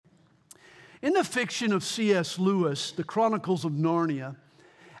In the fiction of C.S. Lewis, The Chronicles of Narnia,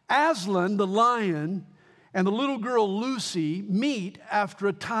 Aslan, the lion, and the little girl Lucy meet after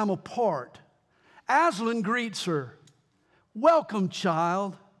a time apart. Aslan greets her. "Welcome,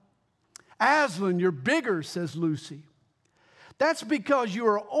 child." "Aslan, you're bigger," says Lucy. "That's because you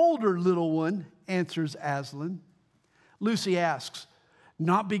are older, little one," answers Aslan. Lucy asks,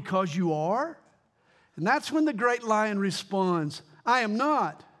 "Not because you are?" And that's when the great lion responds, "I am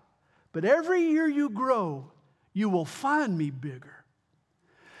not, but every year you grow, you will find me bigger."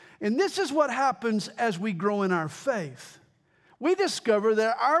 And this is what happens as we grow in our faith. We discover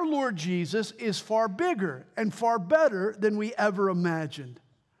that our Lord Jesus is far bigger and far better than we ever imagined.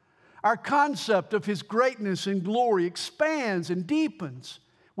 Our concept of His greatness and glory expands and deepens.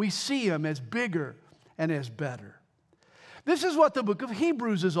 We see Him as bigger and as better. This is what the book of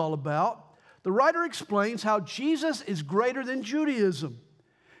Hebrews is all about. The writer explains how Jesus is greater than Judaism.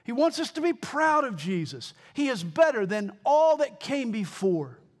 He wants us to be proud of Jesus. He is better than all that came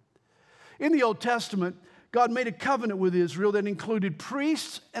before. In the Old Testament, God made a covenant with Israel that included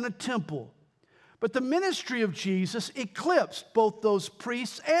priests and a temple. But the ministry of Jesus eclipsed both those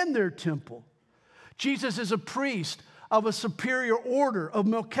priests and their temple. Jesus is a priest of a superior order of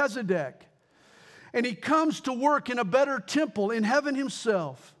Melchizedek. And He comes to work in a better temple in heaven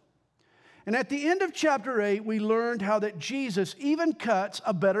Himself. And at the end of chapter 8, we learned how that Jesus even cuts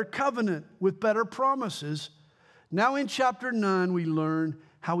a better covenant with better promises. Now in chapter 9, we learn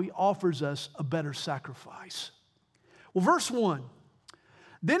how He offers us a better sacrifice. Well, verse 1.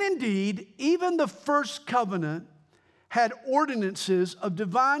 Then indeed, even the first covenant had ordinances of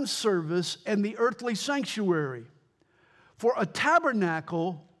divine service and the earthly sanctuary. For a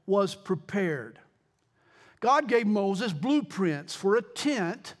tabernacle was prepared. God gave Moses blueprints for a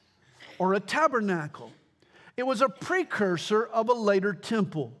tent or a tabernacle. It was a precursor of a later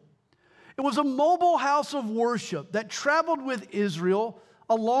temple. It was a mobile house of worship that traveled with Israel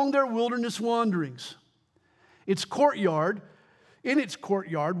along their wilderness wanderings. In its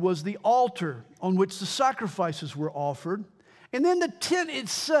courtyard was the altar on which the sacrifices were offered. And then the tent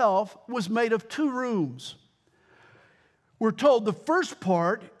itself was made of 2 rooms. We're told the first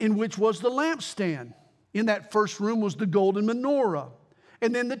part in which was the lampstand. In that first room was the golden menorah.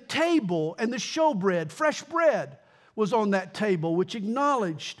 And then the table and the showbread, fresh bread, was on that table, which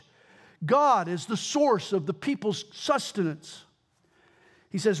acknowledged God as the source of the people's sustenance.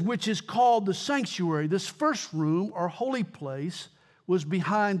 He says, which is called the sanctuary. This first room, or holy place, was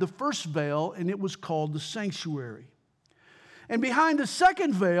behind the first veil, and it was called the sanctuary. And behind the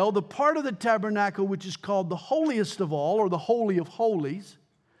second veil, the part of the tabernacle which is called the holiest of all, or the Holy of Holies,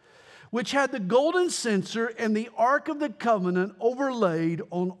 which had the golden censer and the Ark of the Covenant overlaid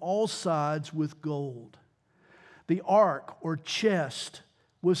on all sides with gold. The ark, or chest,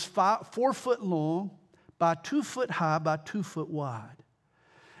 was 4 foot long, by 2 foot high, by 2 foot wide.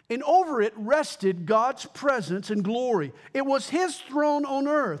 And over it rested God's presence and glory. It was His throne on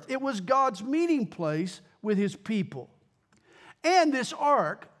earth. It was God's meeting place with His people. And this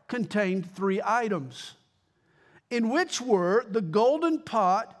ark contained 3 items, in which were the golden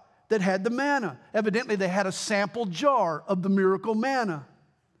pot that had the manna. Evidently, they had a sample jar of the miracle manna.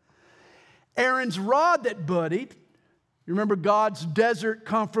 Aaron's rod that budded. You remember God's desert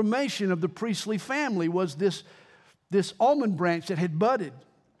confirmation of the priestly family was this almond branch that had budded.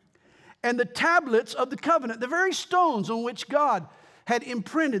 And the tablets of the covenant, the very stones on which God had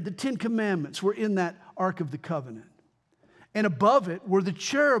imprinted the 10 commandments, were in that Ark of the Covenant. And above it were the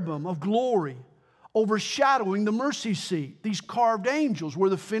cherubim of glory, overshadowing the mercy seat. These carved angels were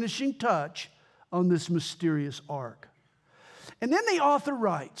the finishing touch on this mysterious ark. And then the author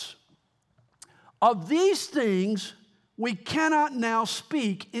writes, of these things we cannot now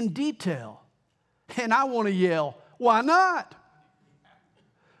speak in detail. And I want to yell, why not?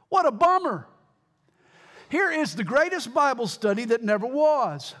 What a bummer. Here is the greatest Bible study that never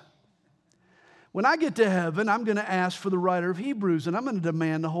was. When I get to heaven, I'm going to ask for the writer of Hebrews, and I'm going to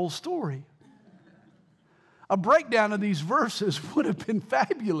demand the whole story. A breakdown of these verses would have been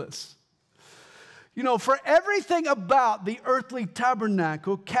fabulous. You know, for everything about the earthly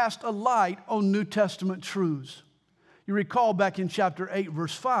tabernacle cast a light on New Testament truths. You recall back in chapter 8,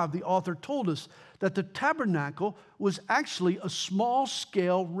 verse 5, the author told us that the tabernacle was actually a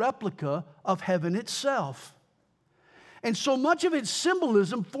small-scale replica of heaven itself. And so much of its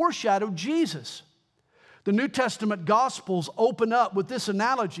symbolism foreshadowed Jesus. The New Testament Gospels open up with this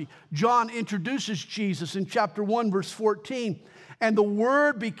analogy. John introduces Jesus in chapter 1, verse 14. And the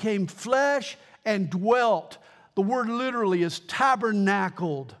Word became flesh and dwelt. The word literally is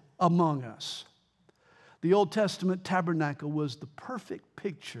tabernacled among us. The Old Testament tabernacle was the perfect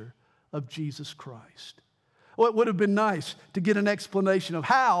picture of Jesus Christ. Well, it would have been nice to get an explanation of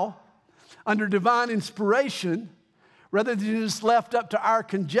how, under divine inspiration, rather than just left up to our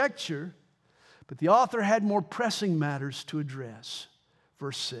conjecture, but the author had more pressing matters to address.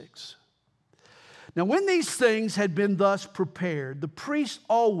 Verse 6. Now, when these things had been thus prepared, the priests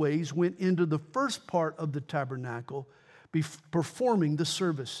always went into the first part of the tabernacle, performing the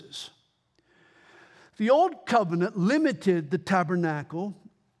services. The old covenant limited the tabernacle,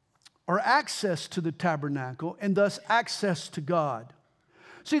 or access to the tabernacle, and thus access to God.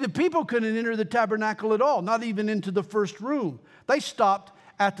 See, the people couldn't enter the tabernacle at all, not even into the first room. They stopped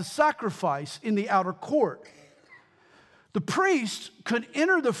at the sacrifice in the outer court. The priests could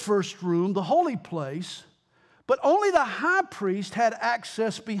enter the first room, the holy place, but only the high priest had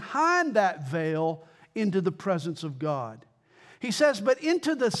access behind that veil into the presence of God. He says, but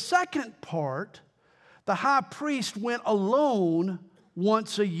into the second part, the high priest went alone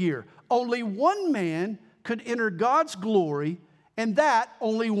once a year. Only one man could enter God's glory, and that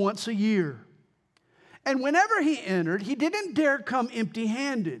only once a year. And whenever he entered, he didn't dare come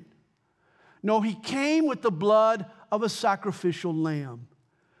empty-handed. No, he came with the blood of a sacrificial lamb.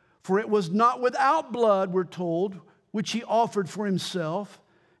 For it was not without blood, we're told, which he offered for himself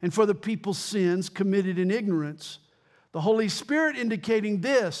and for the people's sins committed in ignorance. The Holy Spirit indicating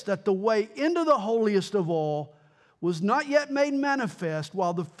this, that the way into the holiest of all was not yet made manifest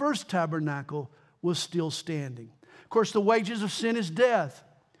while the first tabernacle was still standing. Of course, the wages of sin is death.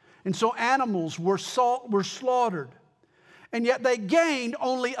 And so animals were slaughtered. And yet they gained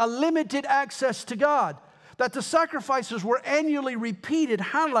only a limited access to God. That the sacrifices were annually repeated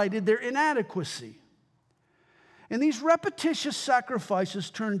highlighted their inadequacy. And these repetitious sacrifices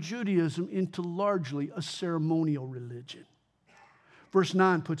turned Judaism into largely a ceremonial religion. Verse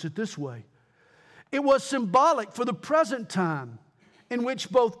 9 puts it this way. It was symbolic for the present time in which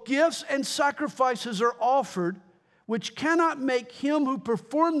both gifts and sacrifices are offered, which cannot make him who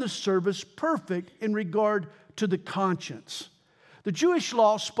performed the service perfect in regard to the conscience. The Jewish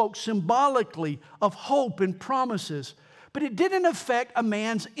law spoke symbolically of hope and promises, but it didn't affect a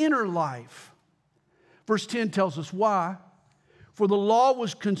man's inner life. Verse 10 tells us why. For the law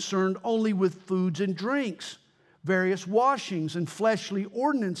was concerned only with foods and drinks, various washings and fleshly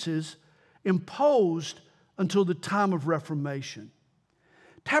ordinances imposed until the time of Reformation.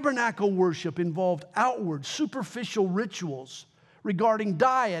 Tabernacle worship involved outward, superficial rituals regarding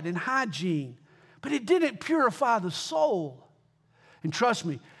diet and hygiene, but it didn't purify the soul. And trust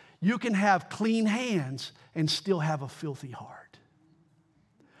me, you can have clean hands and still have a filthy heart.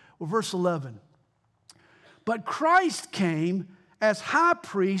 Well, verse 11. But Christ came as high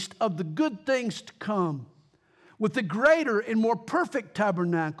priest of the good things to come, with the greater and more perfect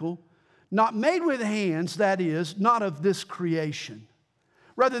tabernacle, not made with hands, that is, not of this creation.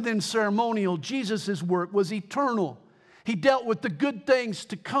 Rather than ceremonial, Jesus' work was eternal. He dealt with the good things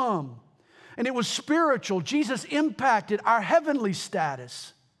to come. And it was spiritual. Jesus impacted our heavenly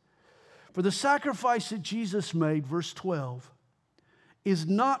status. For the sacrifice that Jesus made, verse 12, is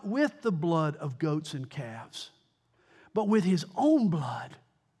not with the blood of goats and calves, but with his own blood.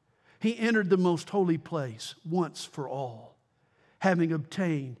 He entered the most holy place once for all, having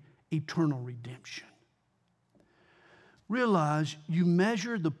obtained eternal redemption. Realize you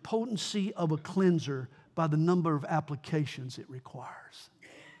measure the potency of a cleanser by the number of applications it requires.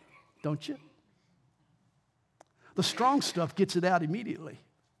 Don't you? The strong stuff gets it out immediately.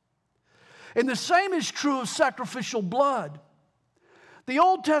 And the same is true of sacrificial blood. The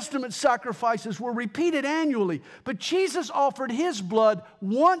Old Testament sacrifices were repeated annually, but Jesus offered his blood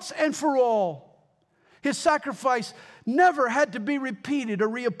once and for all. His sacrifice never had to be repeated or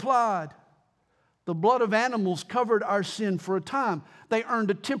reapplied. The blood of animals covered our sin for a time. They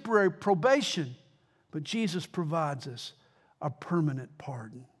earned a temporary probation, but Jesus provides us a permanent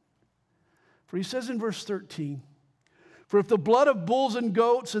pardon. For he says in verse 13, for if the blood of bulls and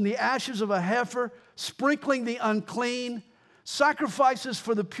goats and the ashes of a heifer, sprinkling the unclean, sacrifices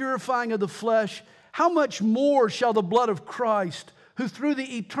for the purifying of the flesh, how much more shall the blood of Christ, who through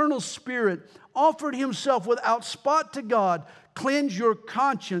the eternal Spirit offered himself without spot to God, cleanse your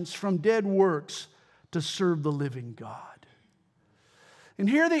conscience from dead works to serve the living God. And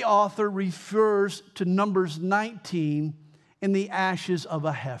here the author refers to Numbers 19 in the ashes of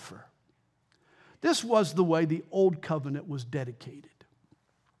a heifer. This was the way the old covenant was dedicated.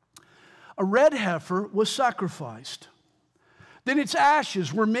 A red heifer was sacrificed. Then its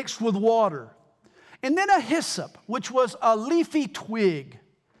ashes were mixed with water. And then a hyssop, which was a leafy twig,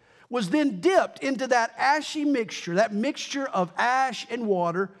 was then dipped into that ashy mixture, that mixture of ash and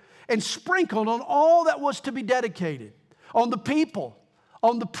water, and sprinkled on all that was to be dedicated, on the people,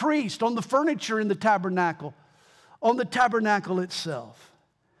 on the priest, on the furniture in the tabernacle, on the tabernacle itself.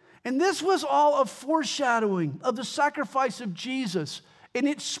 And this was all a foreshadowing of the sacrifice of Jesus and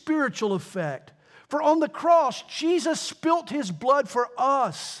its spiritual effect. For on the cross, Jesus spilt his blood for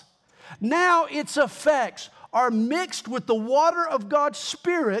us. Now its effects are mixed with the water of God's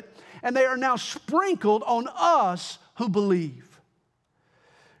Spirit, and they are now sprinkled on us who believe.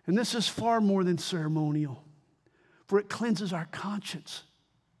 And this is far more than ceremonial, for it cleanses our conscience,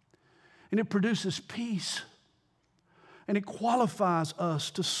 and it produces peace, and it qualifies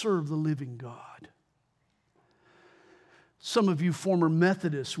us to serve the living God. Some of you former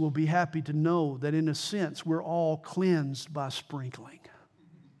Methodists will be happy to know that in a sense we're all cleansed by sprinkling.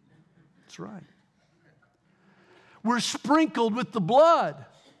 That's right. We're sprinkled with the blood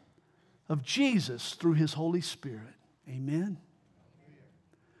of Jesus through his Holy Spirit. Amen.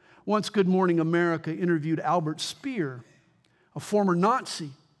 Once Good Morning America interviewed Albert Speer, a former Nazi.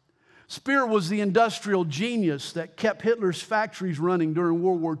 Speer was the industrial genius that kept Hitler's factories running during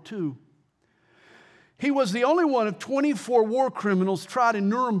World War II. He was the only one of 24 war criminals tried in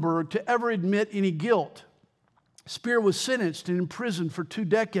Nuremberg to ever admit any guilt. Speer was sentenced and imprisoned for 2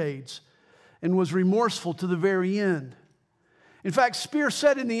 decades and was remorseful to the very end. In fact, Speer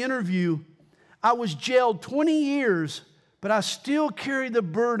said in the interview, "I was jailed 20 years, but I still carry the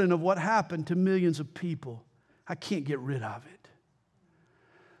burden of what happened to millions of people. I can't get rid of it."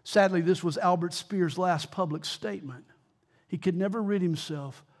 Sadly, this was Albert Speer's last public statement. He could never rid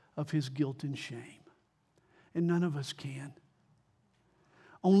himself of his guilt and shame. And none of us can.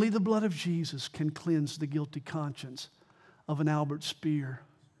 Only the blood of Jesus can cleanse the guilty conscience of an Albert Speer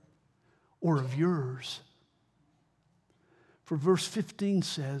or of yours. For verse 15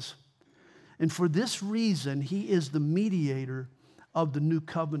 says, "And for this reason he is the mediator of the new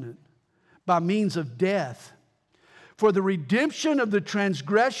covenant, by means of death, for the redemption of the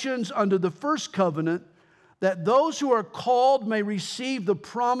transgressions under the first covenant, that those who are called may receive the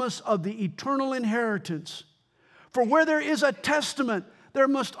promise of the eternal inheritance. For where there is a testament, there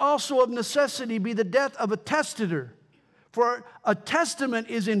must also of necessity be the death of a testator. For a testament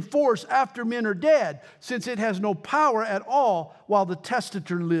is in force after men are dead, since it has no power at all while the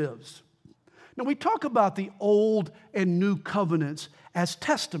testator lives." Now we talk about the Old and New Covenants as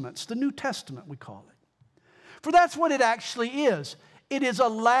testaments, the New Testament we call it. For that's what it actually is. It is a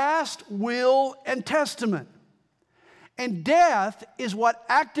last will and testament. And death is what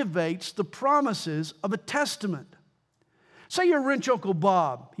activates the promises of a testament. Say you're rich Uncle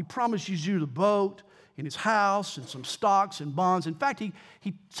Bob. He promises you the boat and his house and some stocks and bonds. In fact, he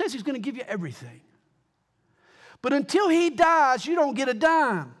says he's going to give you everything. But until he dies, you don't get a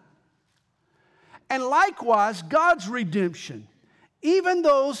dime. And likewise, God's redemption. Even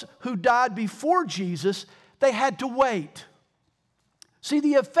those who died before Jesus, they had to wait. See,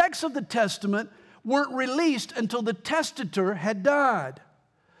 the effects of the testament weren't released until the testator had died.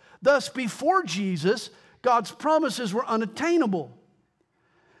 Thus, before Jesus, God's promises were unattainable.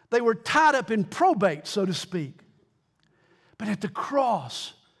 They were tied up in probate, so to speak. But at the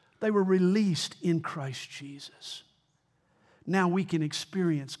cross, they were released in Christ Jesus. Now we can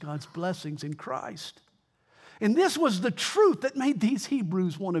experience God's blessings in Christ. And this was the truth that made these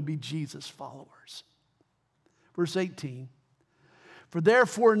Hebrews want to be Jesus followers. Verse 18, "For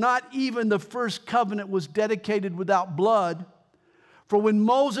therefore not even the first covenant was dedicated without blood. For when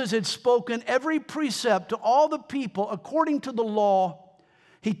Moses had spoken every precept to all the people according to the law,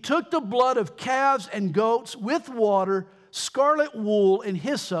 he took the blood of calves and goats with water, scarlet wool, and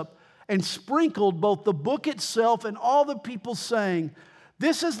hyssop, and sprinkled both the book itself and all the people, saying,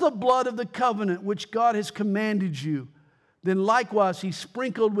 'This is the blood of the covenant which God has commanded you.' Then likewise he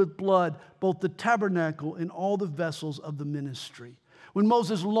sprinkled with blood both the tabernacle and all the vessels of the ministry." When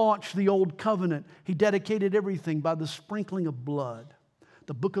Moses launched the old covenant, he dedicated everything by the sprinkling of blood.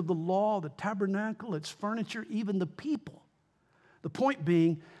 The book of the law, the tabernacle, its furniture, even the people. The point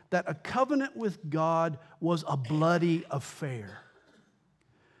being that a covenant with God was a bloody affair.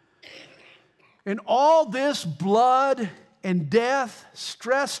 And all this blood and death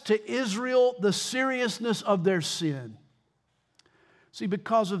stressed to Israel the seriousness of their sin. See,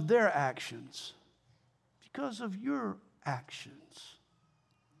 because of their actions, because of your actions,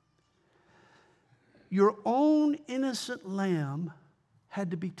 your own innocent lamb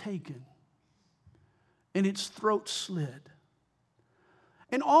had to be taken and its throat slit.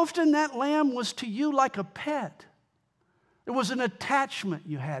 And often that lamb was to you like a pet. There was an attachment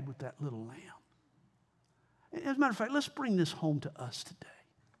you had with that little lamb. As a matter of fact, let's bring this home to us today.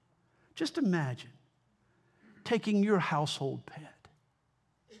 Just imagine taking your household pet,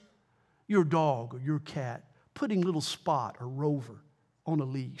 your dog or your cat, putting little Spot or Rover on a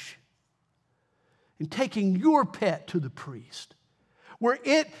leash and taking your pet to the priest, where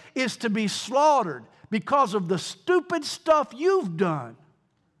it is to be slaughtered because of the stupid stuff you've done.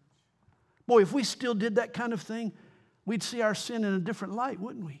 Boy, if we still did that kind of thing, we'd see our sin in a different light,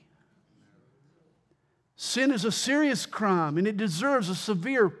 wouldn't we? Sin is a serious crime, and it deserves a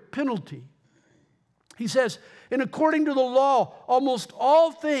severe penalty. He says, and according to the law, almost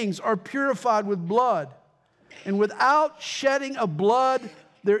all things are purified with blood, and without shedding of blood,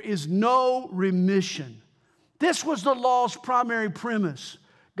 there is no remission. This was the law's primary premise.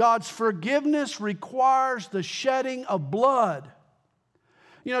 God's forgiveness requires the shedding of blood.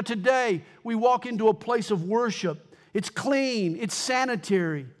 You know, today we walk into a place of worship. It's clean, it's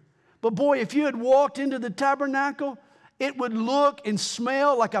sanitary. But boy, if you had walked into the tabernacle, it would look and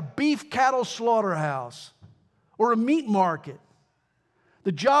smell like a beef cattle slaughterhouse or a meat market.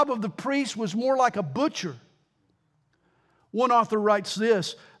 The job of the priest was more like a butcher. One author writes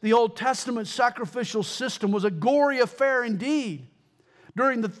this: the Old Testament sacrificial system was a gory affair indeed.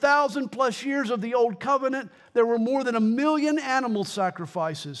 During the 1,000+ years of the Old Covenant, there were more than 1 million animal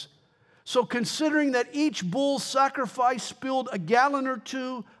sacrifices. So considering that each bull's sacrifice spilled a gallon or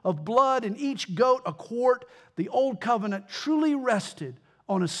two of blood and each goat a quart, the Old Covenant truly rested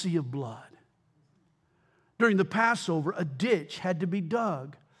on a sea of blood. During the Passover, a ditch had to be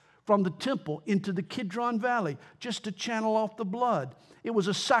dug from the temple into the Kidron Valley just to channel off the blood. It was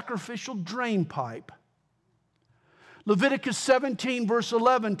a sacrificial drain pipe. Leviticus 17 verse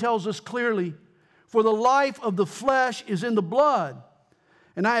 11 tells us clearly, for the life of the flesh is in the blood,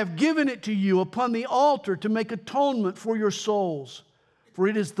 and I have given it to you upon the altar to make atonement for your souls. For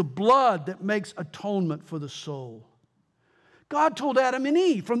it is the blood that makes atonement for the soul. God told Adam and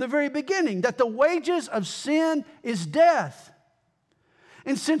Eve from the very beginning that the wages of sin is death.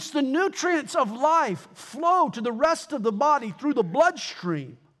 And since the nutrients of life flow to the rest of the body through the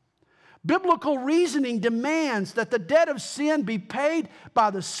bloodstream, biblical reasoning demands that the debt of sin be paid by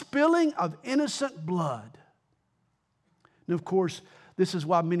the spilling of innocent blood. And of course, this is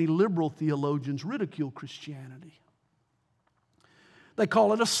why many liberal theologians ridicule Christianity. They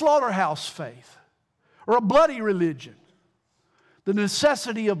call it a slaughterhouse faith or a bloody religion. The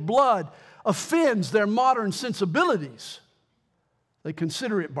necessity of blood offends their modern sensibilities. They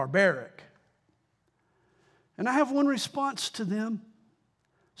consider it barbaric. And I have one response to them.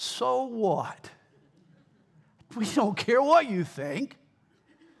 So what? We don't care what you think.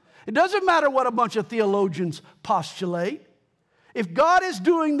 It doesn't matter what a bunch of theologians postulate. If God is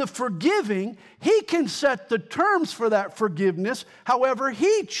doing the forgiving, He can set the terms for that forgiveness however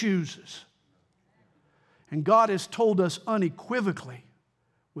He chooses. And God has told us unequivocally,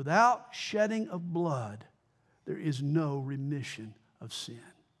 without shedding of blood, there is no remission of sin.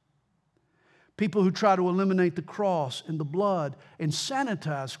 People who try to eliminate the cross and the blood and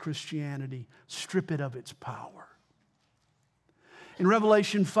sanitize Christianity strip it of its power. In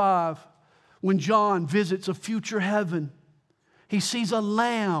Revelation 5, when John visits a future heaven, he sees a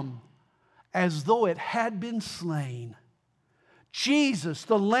lamb as though it had been slain. Jesus,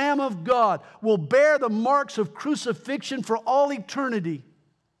 the Lamb of God, will bear the marks of crucifixion for all eternity.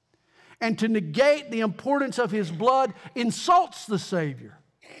 And to negate the importance of His blood insults the Savior.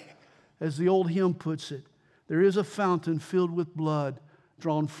 As the old hymn puts it, there is a fountain filled with blood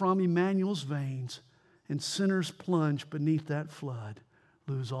drawn from Emmanuel's veins, and sinners plunge beneath that flood,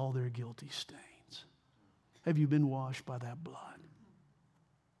 lose all their guilty stains. Have you been washed by that blood?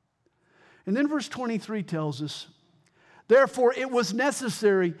 And then verse 23 tells us, therefore it was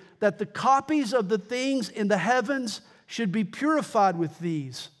necessary that the copies of the things in the heavens should be purified with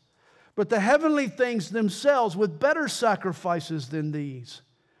these, but the heavenly things themselves with better sacrifices than these.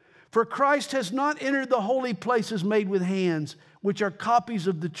 For Christ has not entered the holy places made with hands, which are copies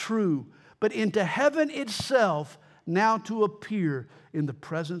of the true, but into heaven itself, now to appear in the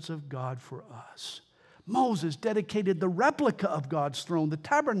presence of God for us. Moses dedicated the replica of God's throne, the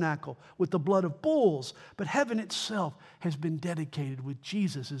tabernacle, with the blood of bulls, but heaven itself has been dedicated with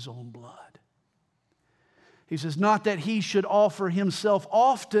Jesus' own blood. He says, not that He should offer Himself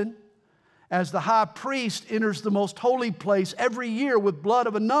often, as the high priest enters the most holy place every year with blood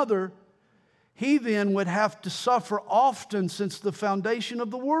of another. He then would have to suffer often since the foundation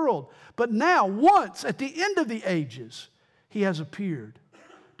of the world. But now, once at the end of the ages, He has appeared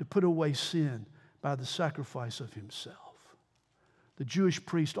to put away sin by the sacrifice of Himself. The Jewish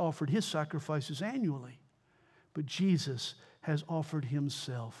priest offered his sacrifices annually, but Jesus has offered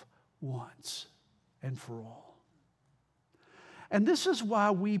Himself once and for all. And this is why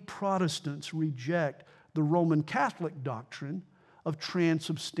we Protestants reject the Roman Catholic doctrine of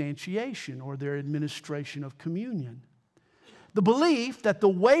transubstantiation or their administration of communion. The belief that the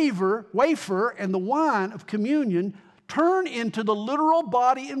wafer and the wine of communion turn into the literal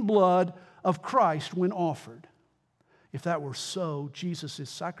body and blood of Christ when offered. If that were so, Jesus is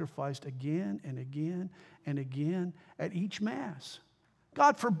sacrificed again and again and again at each Mass.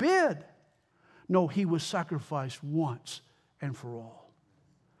 God forbid. No, he was sacrificed once and for all.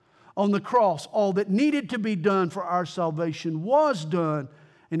 On the cross, all that needed to be done for our salvation was done,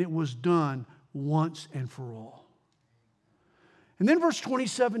 and it was done once and for all. And then verse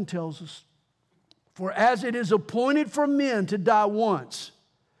 27 tells us, for as it is appointed for men to die once,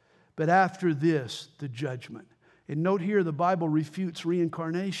 but after this, the judgment. And note here, the Bible refutes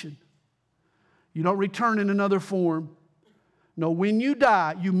reincarnation. You don't return in another form. No, when you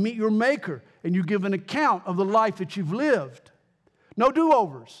die, you meet your Maker and you give an account of the life that you've lived. No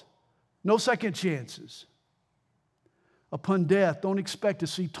do-overs. No second chances. Upon death, don't expect to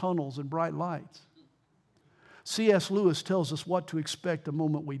see tunnels and bright lights. C.S. Lewis tells us what to expect the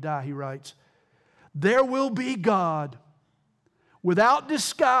moment we die. He writes, there will be God without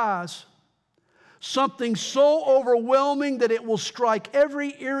disguise, something so overwhelming that it will strike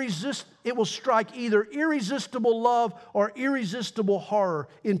either irresistible love or irresistible horror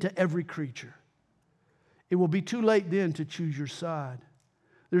into every creature. It will be too late then to choose your side.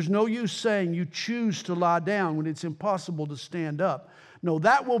 There's no use saying you choose to lie down when it's impossible to stand up. No,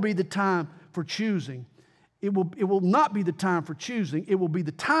 that will be the time for choosing. It will not be the time for choosing. It will be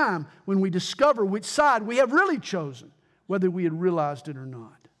the time when we discover which side we have really chosen, whether we had realized it or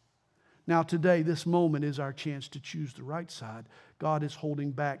not. Now today, this moment is our chance to choose the right side. God is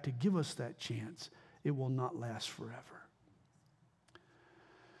holding back to give us that chance. It will not last forever.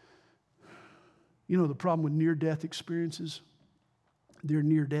 You know the problem with near-death experiences? They're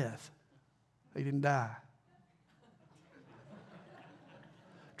near death. They didn't die.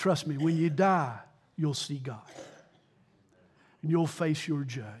 Trust me, when you die, you'll see God. And you'll face your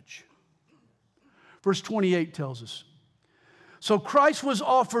judge. Verse 28 tells us, so Christ was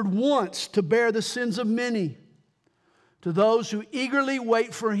offered once to bear the sins of many. To those who eagerly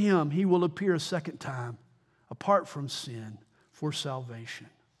wait for him, he will appear a second time, apart from sin, for salvation.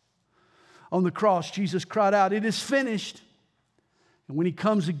 On the cross, Jesus cried out, it is finished. And when he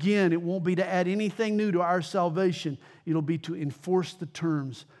comes again, it won't be to add anything new to our salvation. It'll be to enforce the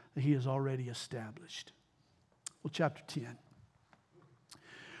terms that he has already established. Well, chapter 10.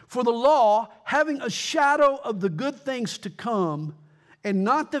 For the law, having a shadow of the good things to come, and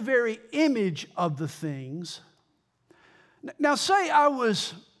not the very image of the things. Now, say I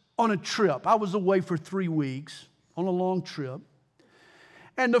was on a trip. I was away for 3 weeks on a long trip.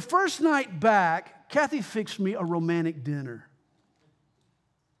 And the first night back, Kathy fixed me a romantic dinner.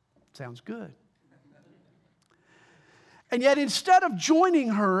 Sounds good. And yet, instead of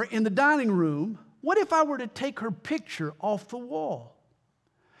joining her in the dining room, what if I were to take her picture off the wall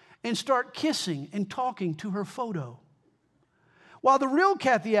and start kissing and talking to her photo, while the real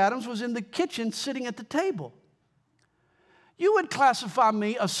Kathy Adams was in the kitchen sitting at the table? You would classify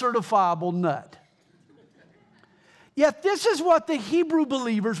me a certifiable nut. Yet this is what the Hebrew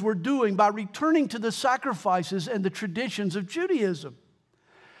believers were doing by returning to the sacrifices and the traditions of Judaism.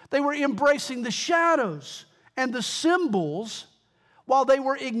 They were embracing the shadows and the symbols while they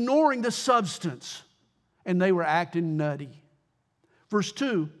were ignoring the substance, and they were acting nutty. Verse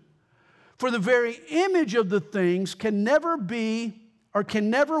 2, for the very image of the things can never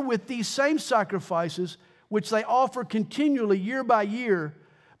with these same sacrifices, which they offer continually year by year,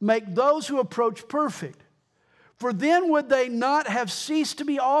 make those who approach perfect. For then would they not have ceased to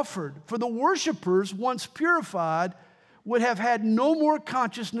be offered, for the worshipers, once purified, would have had no more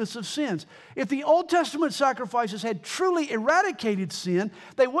consciousness of sins. If the Old Testament sacrifices had truly eradicated sin,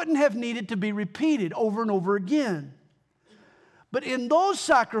 they wouldn't have needed to be repeated over and over again. But in those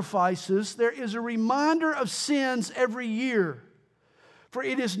sacrifices, there is a reminder of sins every year. For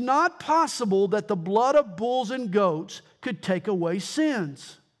it is not possible that the blood of bulls and goats could take away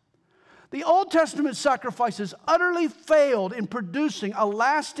sins. The Old Testament sacrifices utterly failed in producing a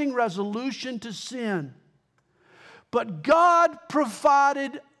lasting resolution to sin. But God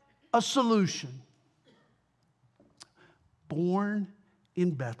provided a solution. Born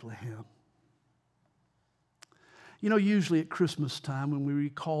in Bethlehem. You know, usually at Christmas time when we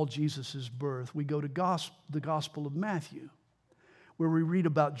recall Jesus' birth, we go to the Gospel of Matthew, where we read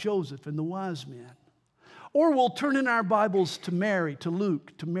about Joseph and the wise men. Or we'll turn in our Bibles to Mary, to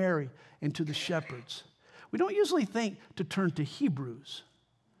Luke, to Mary, and to the shepherds. We don't usually think to turn to Hebrews,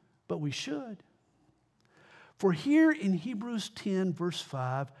 but we should. For here in Hebrews 10, verse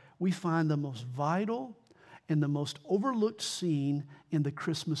 5, we find the most vital and the most overlooked scene in the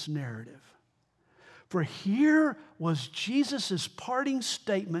Christmas narrative. For here was Jesus' parting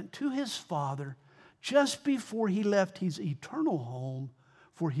statement to his Father just before he left his eternal home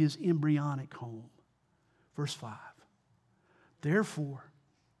for his embryonic home. Verse 5. Therefore,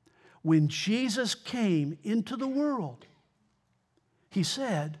 when Jesus came into the world, he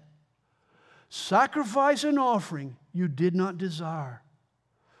said, sacrifice and offering you did not desire,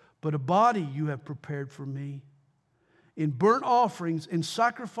 but a body you have prepared for me. In burnt offerings and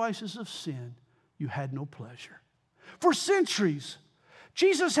sacrifices of sin you had no pleasure. For centuries,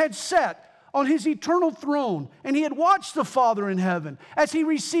 Jesus had sat on his eternal throne, and he had watched the Father in heaven as he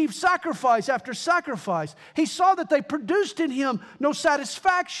received sacrifice after sacrifice. He saw that they produced in him no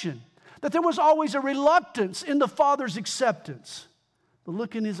satisfaction, that there was always a reluctance in the Father's acceptance. The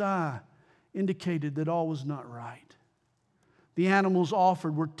look in his eye indicated that all was not right. The animals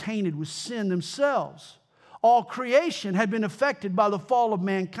offered were tainted with sin themselves. All creation had been affected by the fall of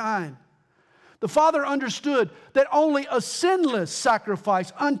mankind. The Father understood that only a sinless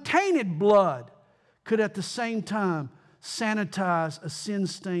sacrifice, untainted blood, could at the same time sanitize a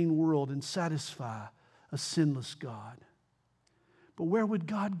sin-stained world and satisfy a sinless God. But where would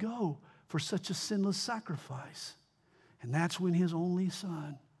God go for such a sinless sacrifice? And that's when his only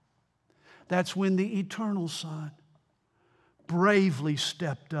Son, that's when the eternal Son bravely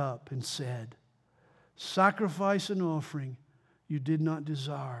stepped up and said, sacrifice and offering you did not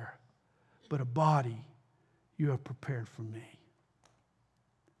desire, but a body you have prepared for me.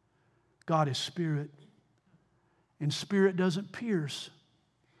 God is spirit, and spirit doesn't pierce.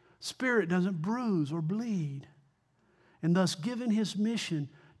 Spirit doesn't bruise or bleed. And thus, given his mission,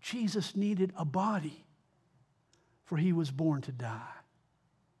 Jesus needed a body, for he was born to die.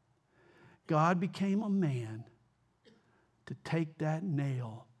 God became a man to take that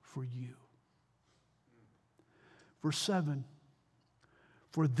nail for you. Verse 7,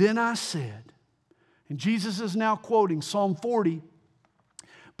 for then I said, and Jesus is now quoting Psalm 40,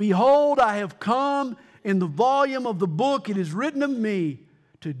 behold, I have come. In the volume of the book it is written of me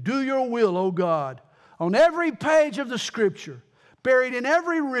to do your will, O God. On every page of the Scripture, buried in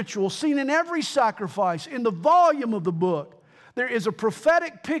every ritual, seen in every sacrifice, in the volume of the book, there is a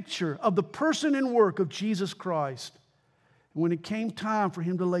prophetic picture of the person and work of Jesus Christ. And when it came time for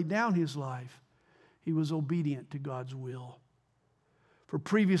him to lay down his life, he was obedient to God's will. For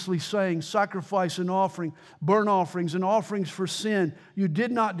previously saying, sacrifice and offering, burnt offerings and offerings for sin, you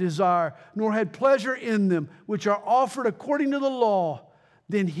did not desire, nor had pleasure in them, which are offered according to the law.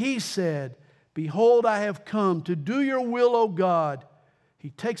 Then he said, behold, I have come to do your will, O God. He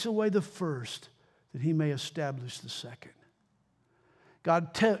takes away the first, that he may establish the second.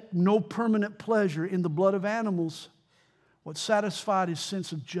 God took no permanent pleasure in the blood of animals. What satisfied his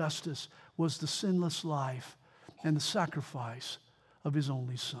sense of justice was the sinless life and the sacrifice of his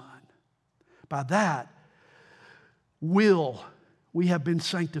only Son. By that will we have been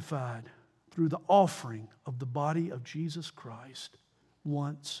sanctified through the offering of the body of Jesus Christ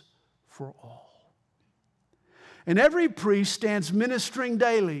once for all. And every priest stands ministering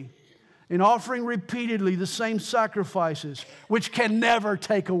daily and offering repeatedly the same sacrifices, which can never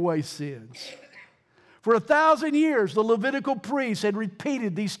take away sins. For 1,000 years, the Levitical priests had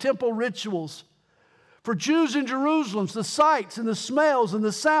repeated these temple rituals. For Jews in Jerusalem, the sights and the smells and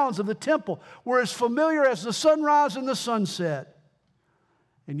the sounds of the temple were as familiar as the sunrise and the sunset.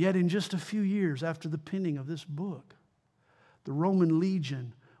 And yet in just a few years after the penning of this book, the Roman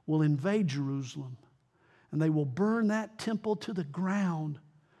legion will invade Jerusalem, and they will burn that temple to the ground,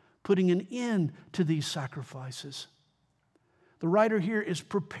 putting an end to these sacrifices. The writer here is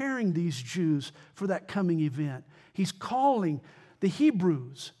preparing these Jews for that coming event. He's calling the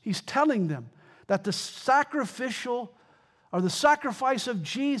Hebrews, he's telling them that the sacrifice of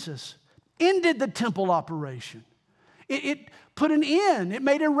Jesus ended the temple operation. It put an end. It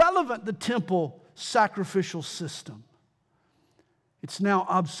made irrelevant the temple sacrificial system. It's now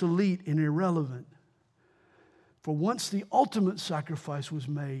obsolete and irrelevant. For once the ultimate sacrifice was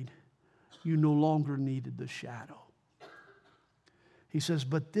made, you no longer needed the shadow. He says,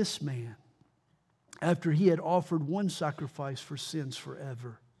 but this man, after he had offered one sacrifice for sins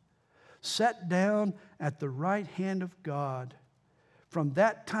forever, sat down at the right hand of God, from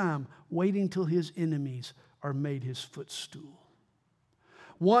that time waiting till his enemies are made his footstool.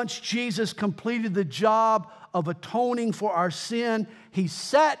 Once Jesus completed the job of atoning for our sin, he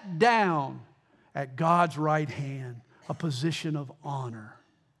sat down at God's right hand, a position of honor.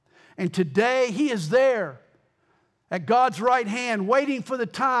 And today he is there at God's right hand, waiting for the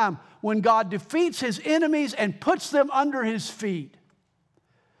time when God defeats his enemies and puts them under his feet.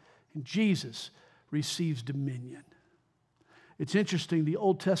 And Jesus receives dominion. It's interesting, the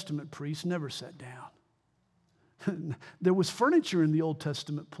Old Testament priests never sat down. There was furniture in the Old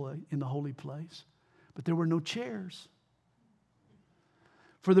Testament in the holy place, but there were no chairs.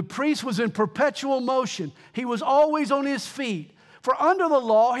 For the priest was in perpetual motion. He was always on his feet. For under the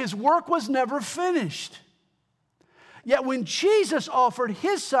law, his work was never finished. Yet when Jesus offered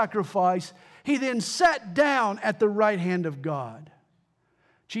his sacrifice, he then sat down at the right hand of God.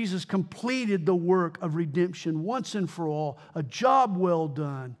 Jesus completed the work of redemption once and for all, a job well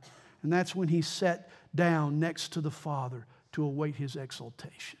done. And that's when he sat down next to the Father to await his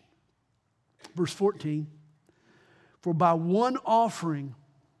exaltation. Verse 14, for by one offering,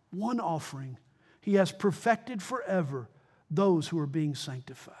 he has perfected forever those who are being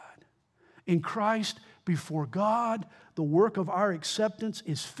sanctified. In Christ, before God, the work of our acceptance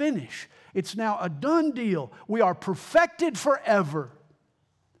is finished. It's now a done deal. We are perfected forever.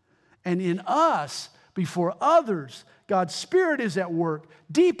 And in us, before others, God's Spirit is at work,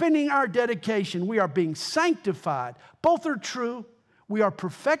 deepening our dedication. We are being sanctified. Both are true. We are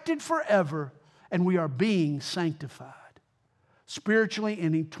perfected forever, and we are being sanctified. Spiritually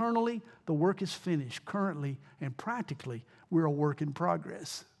and eternally, the work is finished. Currently and practically, we're a work in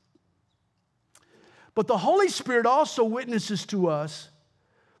progress. But the Holy Spirit also witnesses to us,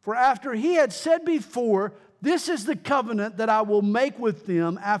 for after he had said before, this is the covenant that I will make with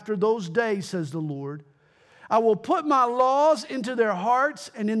them after those days, says the Lord. I will put my laws into their hearts,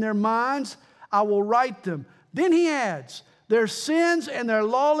 and in their minds I will write them. Then he adds, their sins and their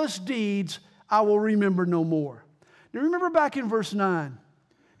lawless deeds I will remember no more. Now remember back in verse 9,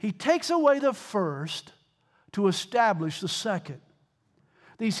 he takes away the first to establish the second.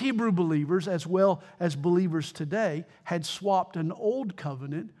 These Hebrew believers, as well as believers today, had swapped an old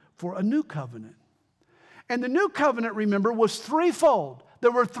covenant for a new covenant. And the new covenant, remember, was threefold.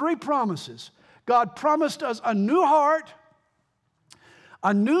 There were three promises. God promised us a new heart,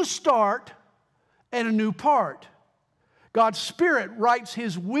 a new start, and a new part. God's Spirit writes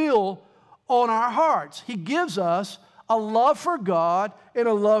His will on our hearts. He gives us a love for God and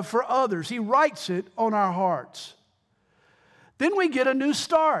a love for others. He writes it on our hearts. Then we get a new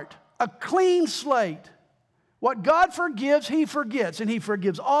start, a clean slate. What God forgives, He forgets, and He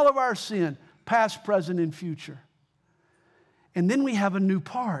forgives all of our sin, past, present, and future. And then we have a new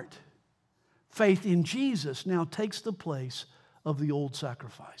part. Faith in Jesus now takes the place of the old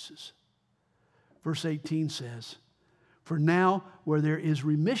sacrifices. Verse 18 says, for now, where there is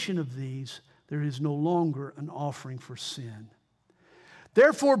remission of these, there is no longer an offering for sin.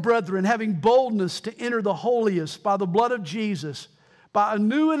 Therefore, brethren, having boldness to enter the holiest by the blood of Jesus, by a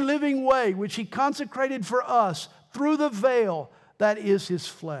new and living way which He consecrated for us through the veil that is His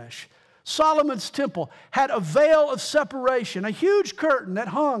flesh. Solomon's temple had a veil of separation, a huge curtain that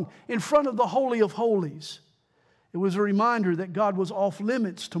hung in front of the Holy of Holies. It was a reminder that God was off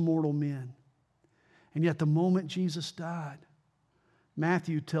limits to mortal men. And yet the moment Jesus died,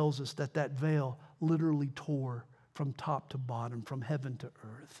 Matthew tells us that that veil literally tore from top to bottom, from heaven to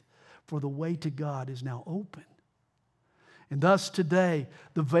earth. For the way to God is now open. And thus today,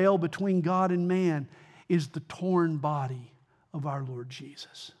 the veil between God and man is the torn body of our Lord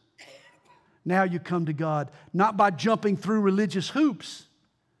Jesus. Now you come to God not by jumping through religious hoops,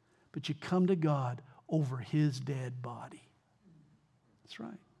 but you come to God over His dead body. That's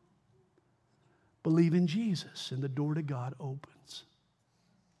right. Believe in Jesus, and the door to God opens.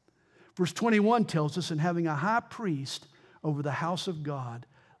 Verse 21 tells us, and having a high priest over the house of God,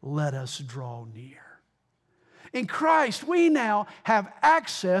 let us draw near. In Christ, we now have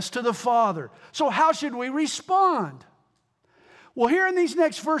access to the Father. So how should we respond? Well, here in these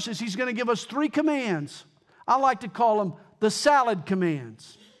next verses, He's going to give us three commands. I like to call them the salad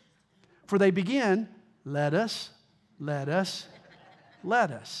commands. For they begin, let us, let us,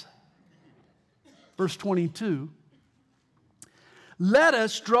 let us. Verse 22, let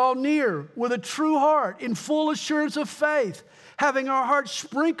us draw near with a true heart in full assurance of faith, having our hearts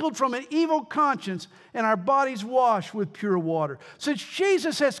sprinkled from an evil conscience and our bodies washed with pure water. Since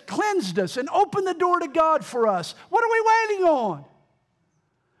Jesus has cleansed us and opened the door to God for us, what are we waiting on?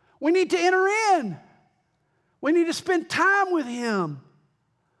 We need to enter in. We need to spend time with Him.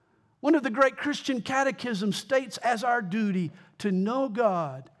 One of the great Christian catechisms states as our duty to know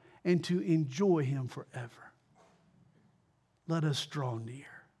God and to enjoy Him forever. Let us draw near.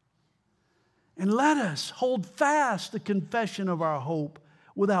 And let us hold fast the confession of our hope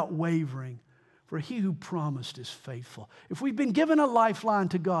without wavering, for He who promised is faithful. If we've been given a lifeline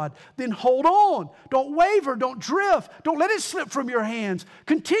to God, then hold on. Don't waver, don't drift, don't let it slip from your hands.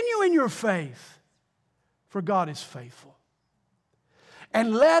 Continue in your faith, for God is faithful.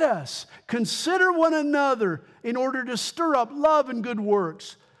 And let us consider one another in order to stir up love and good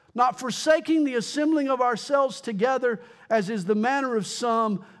works. not forsaking the assembling of ourselves together, as is the manner of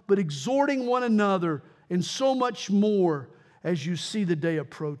some, but exhorting one another, and so much more as you see the day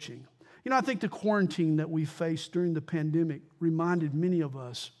approaching. You know, I think the quarantine that we faced during the pandemic reminded many of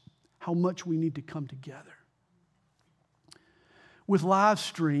us how much we need to come together. With live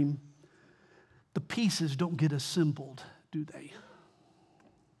stream, the pieces don't get assembled, do they?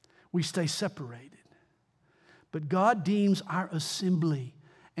 We stay separated. But God deems our assembly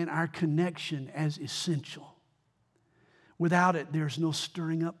and our connection as essential. Without it, there's no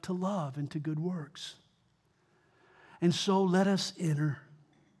stirring up to love and to good works. And so let us enter.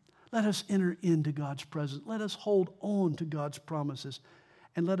 Let us enter into God's presence. Let us hold on to God's promises.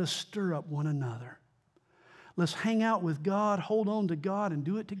 And let us stir up one another. Let's hang out with God, hold on to God, and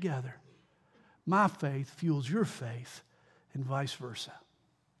do it together. My faith fuels your faith, and vice versa.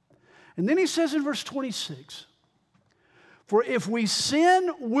 And then he says in verse 26, for if we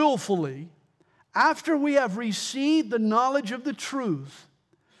sin willfully after we have received the knowledge of the truth,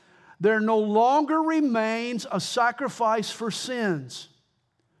 there no longer remains a sacrifice for sins,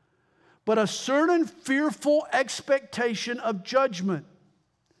 but a certain fearful expectation of judgment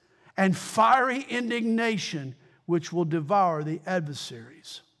and fiery indignation which will devour the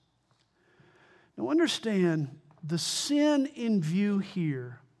adversaries. Now understand, the sin in view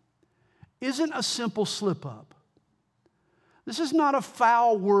here isn't a simple slip-up. This is not a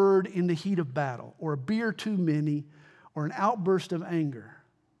foul word in the heat of battle, or a beer too many, or an outburst of anger.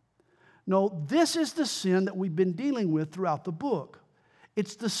 No, this is the sin that we've been dealing with throughout the book.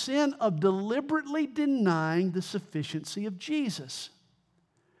 It's the sin of deliberately denying the sufficiency of Jesus.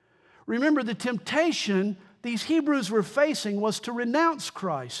 Remember, the temptation these Hebrews were facing was to renounce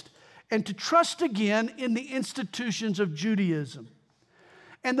Christ and to trust again in the institutions of Judaism.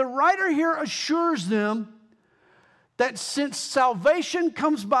 And the writer here assures them that since salvation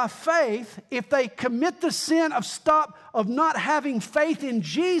comes by faith, if they commit the sin of not having faith in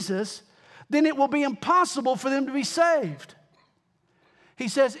Jesus, then it will be impossible for them to be saved. He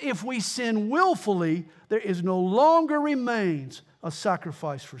says, if we sin willfully, there is no longer remains a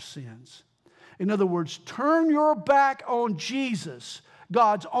sacrifice for sins. In other words, turn your back on Jesus,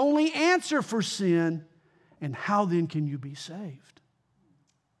 God's only answer for sin, and how then can you be saved?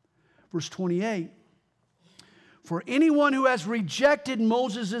 Verse 28, for anyone who has rejected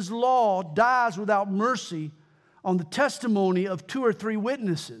Moses' law dies without mercy on the testimony of 2 or 3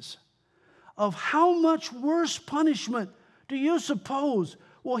 witnesses. Of how much worse punishment do you suppose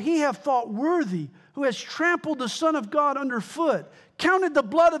will he have thought worthy who has trampled the Son of God underfoot, counted the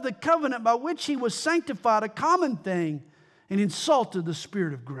blood of the covenant by which he was sanctified a common thing, and insulted the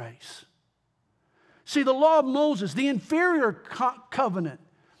Spirit of grace? See, the law of Moses, the inferior covenant,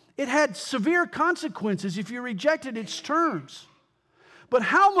 it had severe consequences if you rejected its terms. But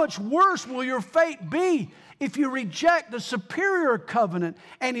how much worse will your fate be if you reject the superior covenant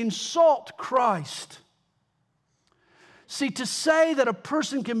and insult Christ? See, to say that a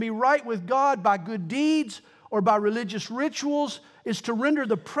person can be right with God by good deeds or by religious rituals is to render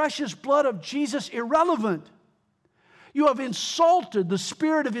the precious blood of Jesus irrelevant. You have insulted the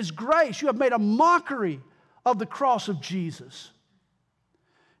Spirit of His grace. You have made a mockery of the cross of Jesus.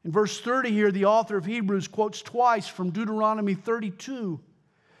 In verse 30 here, the author of Hebrews quotes twice from Deuteronomy 32.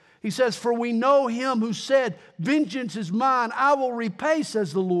 He says, for we know Him who said, vengeance is mine, I will repay,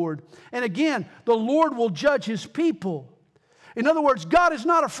 says the Lord. And again, the Lord will judge His people. In other words, God is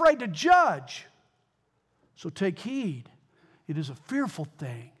not afraid to judge. So take heed. It is a fearful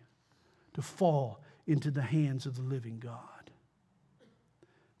thing to fall into the hands of the living God.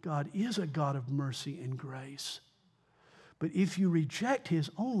 God is a God of mercy and grace. But if you reject His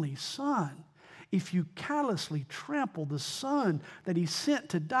only Son, if you callously trample the Son that He sent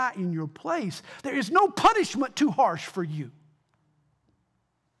to die in your place, there is no punishment too harsh for you.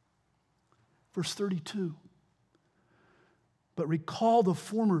 Verse 32. But recall the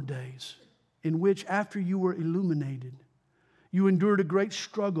former days in which, after you were illuminated, you endured a great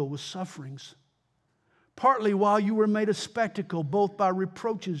struggle with sufferings, partly while you were made a spectacle, both by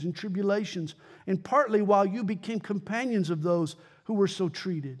reproaches and tribulations, and partly while you became companions of those who were so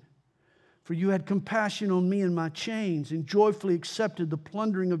treated. For you had compassion on me in my chains, and joyfully accepted the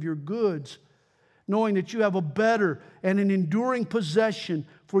plundering of your goods, knowing that you have a better and an enduring possession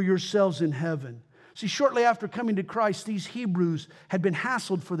for yourselves in heaven. See, shortly after coming to Christ, these Hebrews had been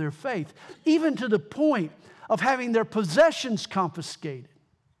hassled for their faith, even to the point of having their possessions confiscated.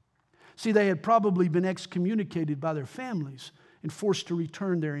 See, they had probably been excommunicated by their families and forced to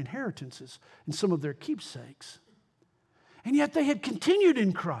return their inheritances and some of their keepsakes. And yet they had continued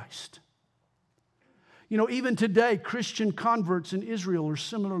in Christ. You know, even today, Christian converts in Israel are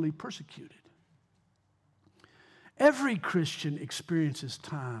similarly persecuted. Every Christian experiences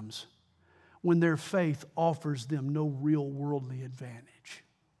times when their faith offers them no real worldly advantage.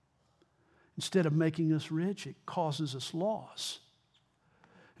 Instead of making us rich, it causes us loss.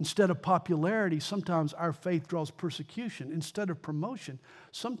 Instead of popularity, sometimes our faith draws persecution. Instead of promotion,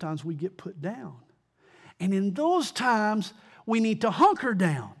 sometimes we get put down. And in those times, we need to hunker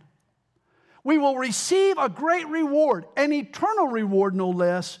down. We will receive a great reward, an eternal reward no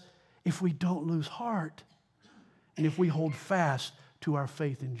less, if we don't lose heart and if we hold fast to our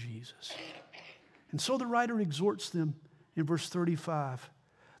faith in Jesus. And so the writer exhorts them in verse 35,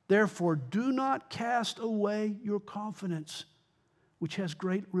 therefore do not cast away your confidence, which has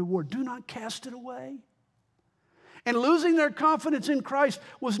great reward. Do not cast it away. And losing their confidence in Christ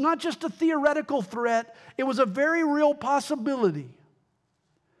was not just a theoretical threat, it was a very real possibility.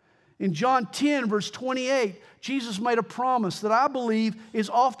 In John 10, verse 28, Jesus made a promise that I believe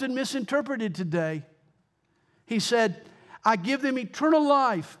is often misinterpreted today. He said, I give them eternal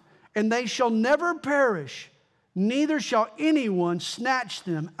life, and they shall never perish, neither shall anyone snatch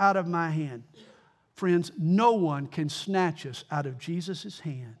them out of my hand. Friends, no one can snatch us out of Jesus'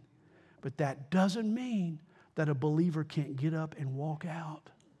 hand. But that doesn't mean that a believer can't get up and walk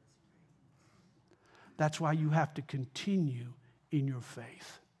out. That's why you have to continue in your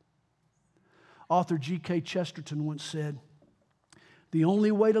faith. Author G.K. Chesterton once said, the only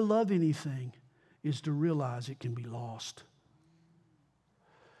way to love anything is to realize it can be lost.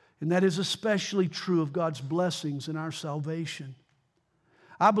 And that is especially true of God's blessings in our salvation.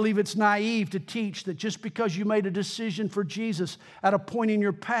 I believe it's naive to teach that just because you made a decision for Jesus at a point in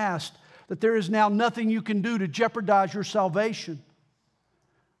your past, that there is now nothing you can do to jeopardize your salvation.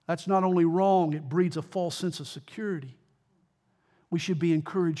 That's not only wrong, it breeds a false sense of security. We should be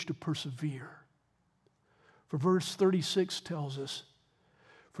encouraged to persevere. For verse 36 tells us,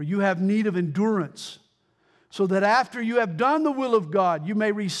 for you have need of endurance, so that after you have done the will of God, you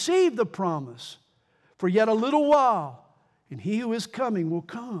may receive the promise. For yet a little while, and he who is coming will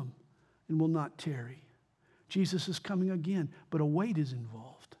come and will not tarry. Jesus is coming again, but a wait is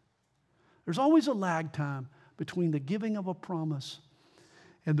involved. There's always a lag time between the giving of a promise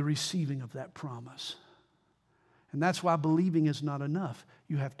and the receiving of that promise. And that's why believing is not enough.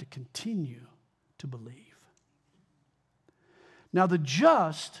 You have to continue to believe. Now the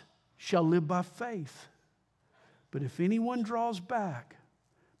just shall live by faith. But if anyone draws back,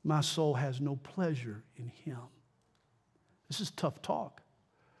 my soul has no pleasure in him. This is tough talk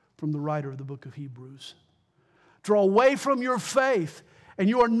from the writer of the book of Hebrews. Draw away from your faith, and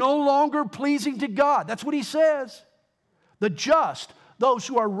you are no longer pleasing to God. That's what he says. The just, those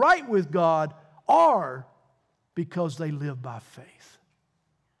who are right with God, are because they live by faith.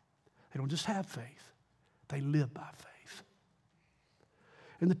 They don't just have faith, they live by faith.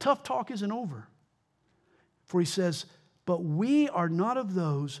 And the tough talk isn't over. For he says, but we are not of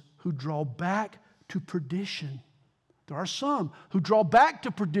those who draw back to perdition. There are some who draw back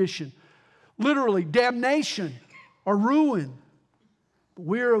to perdition, literally damnation or ruin. But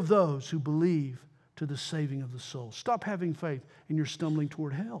we're of those who believe to the saving of the soul. Stop having faith and you're stumbling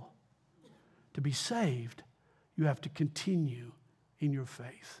toward hell. To be saved, you have to continue in your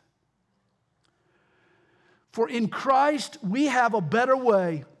faith. For in Christ we have a better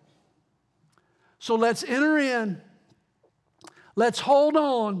way. So let's enter in, let's hold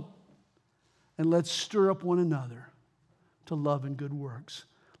on, and let's stir up one another to love and good works.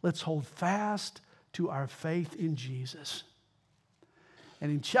 Let's hold fast to our faith in Jesus. And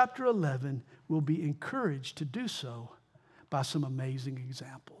in chapter 11, we'll be encouraged to do so by some amazing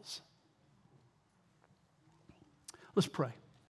examples. Let's pray.